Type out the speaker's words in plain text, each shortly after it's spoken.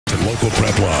Local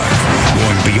Prep Live,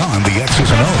 going beyond the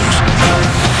X's and O's.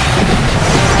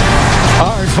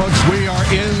 All right, folks, we are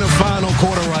in the final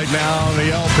quarter right now.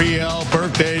 The LPL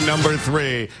birthday number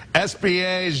 3.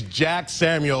 SBA's Jack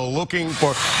Samuel looking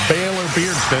for Baylor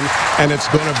Beardston, and it's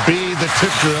going to be the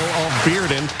tip drill of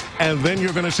Bearden. And then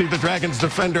you're going to see the Dragons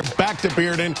defender back to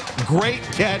Bearden. Great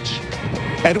catch.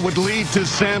 And it would lead to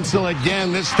Samsel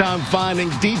again, this time finding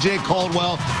DJ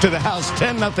Caldwell to the house.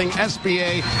 10-0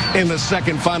 SBA in the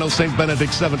second final. St.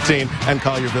 Benedict 17 and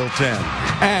Collierville 10.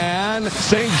 And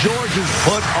St. George's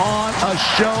put on a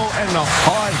show and a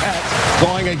hard hat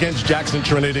going against Jackson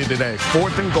Trinity today.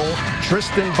 4th and goal.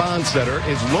 Tristan Bonsetter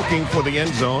is looking for the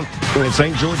end zone. When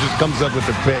St. George's comes up with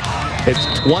the pick, it's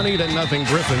 20-0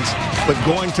 Griffins. But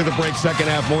going to the break, second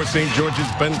half, more St. George's.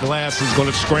 Ben Glass is going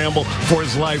to scramble for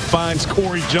his life. Finds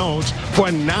Corey Jones for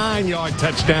a 9-yard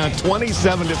touchdown.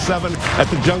 27-7 at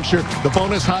the juncture. The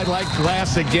bonus highlight,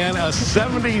 Glass again, a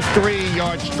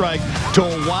 73-yard strike to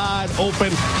a wide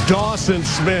open Dawson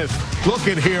Smith. Look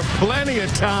at here, plenty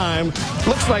of time.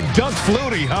 Looks like Doug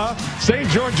Flutie, huh? St.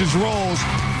 George's rolls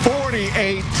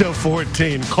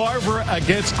 48-14. Carver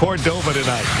against Cordova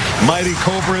tonight. Mighty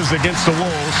Cobras against the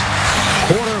Wolves.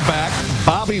 Quarterback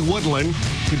Bobby Woodland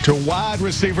to wide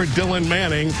receiver Dylan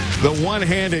Manning. The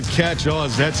one-handed catch. Oh,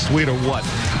 is that sweet or what?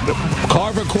 The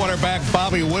Carver quarterback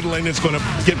Bobby Woodland is going to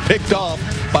get picked off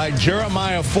by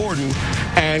Jeremiah Forden.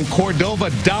 And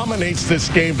Cordova dominates this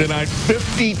game tonight,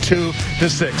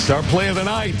 52-6. Our play of the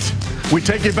night. We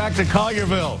take you back to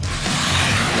Collierville.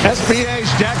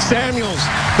 SBA's Jack Samuels,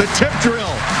 the tip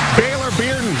drill, Baylor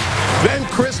Bearden, then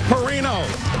Chris Perino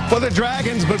for the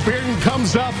Dragons, but Bearden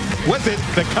comes up with it.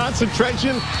 The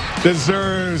concentration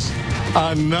deserves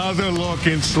another look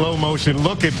in slow motion.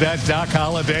 Look at that. Doc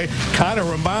Holliday kind of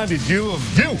reminded you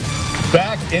of you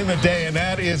back in the day, and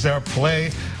that is our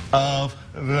play of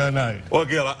the night. Well,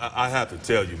 Gil, I have to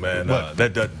tell you, man,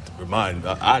 that doesn't remind.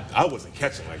 I wasn't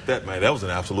catching like that, man. That was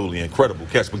an absolutely incredible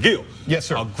catch. But Gil, yes,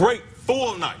 sir. A great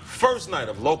full night, first night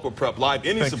of Local Prep Live.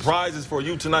 Any surprises for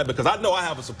you tonight? Because I know I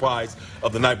have a surprise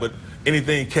of the night, but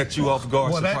anything catch you off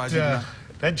guard? Well, surprise you tonight?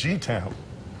 That G-Town,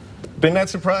 didn't that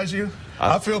surprise you?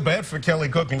 I feel bad for Kelly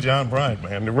Cook and John Bryant,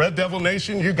 man. The Red Devil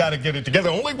Nation, you got to get it together.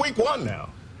 Only week 1 now.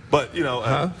 But, you know,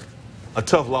 a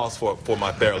tough loss for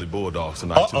my Fairleigh Bulldogs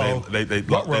tonight. They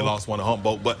lost one to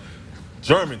Humboldt. But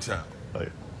Germantown,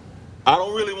 I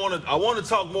don't really want to. I want to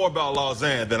talk more about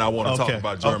Lausanne than I want to talk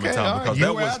about Germantown, because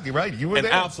that was an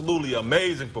absolutely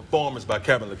amazing performance by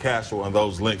Kevin LeCastro and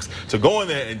those Lynx to go in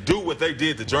there and do what they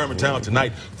did to Germantown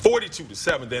tonight,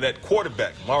 42-7. Then that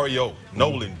quarterback Mario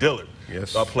Nolan Dillard,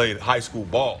 played high school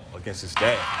ball against his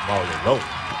dad, Mario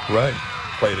Nolan.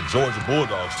 Played at Georgia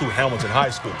Bulldogs too, Hamilton High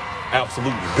School.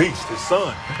 Absolutely beast. His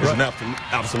son is an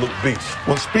absolute beast.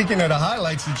 Well, speaking of the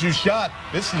highlights that you shot,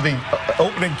 this is the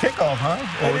opening kickoff, huh?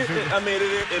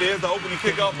 It is the opening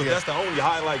kickoff, but that's the only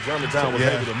highlight Germantown was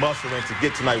able to muster in to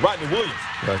get tonight. Rodney Williams.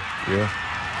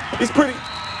 He's pretty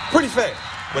fast.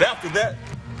 But after that,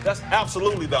 that's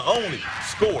absolutely the only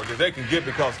score that they can get,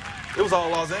 because it was all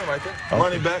Lausanne right there.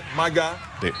 Running back, my guy.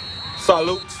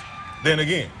 Salutes. Then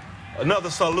again, another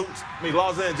salute. I mean,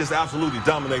 Lausanne just absolutely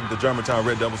dominated the Germantown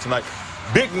Red Devils tonight.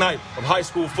 Big night of high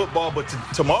school football, but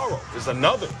tomorrow is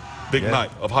another big night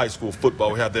of high school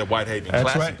football. We have their Whitehaven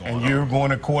Classic going on. And you're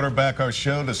going to quarterback our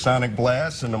show, the Sonic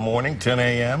Blast, in the morning, 10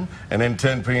 a.m. and then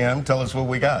 10 p.m. Tell us what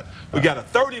we got. We got a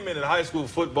 30-minute high school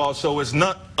football show. It's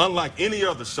not unlike any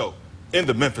other show in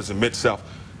the Memphis and Mid-South.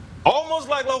 Almost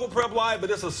like Local Prep Live,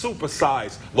 but it's a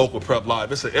supersized Local Prep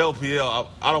Live. It's an LPL,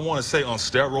 I don't want to say on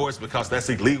steroids because that's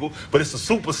illegal, but it's a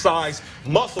supersized,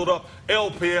 muscled up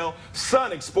LPL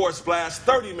Sonic Sports Blast,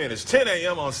 30 minutes, 10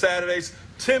 a.m. on Saturdays,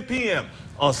 10 p.m.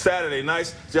 on Saturday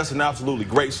nights. Just an absolutely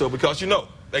great show, because, you know,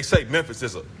 they say Memphis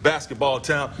is a basketball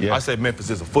town. I say Memphis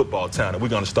is a football town, and we're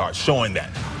going to start showing that.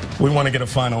 We want to get a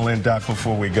final in, Doc,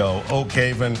 before we go. Oak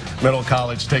Haven Middle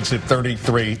College takes it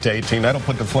 33-18. That'll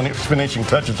put the finishing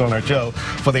touches on our show.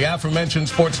 For the aforementioned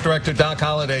sports director, Doc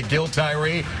Holliday, Gil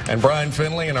Tyree, and Brian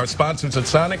Finley, and our sponsors at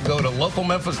Sonic, go to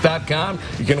localmemphis.com.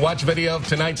 You can watch video of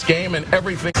tonight's game and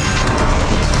everything.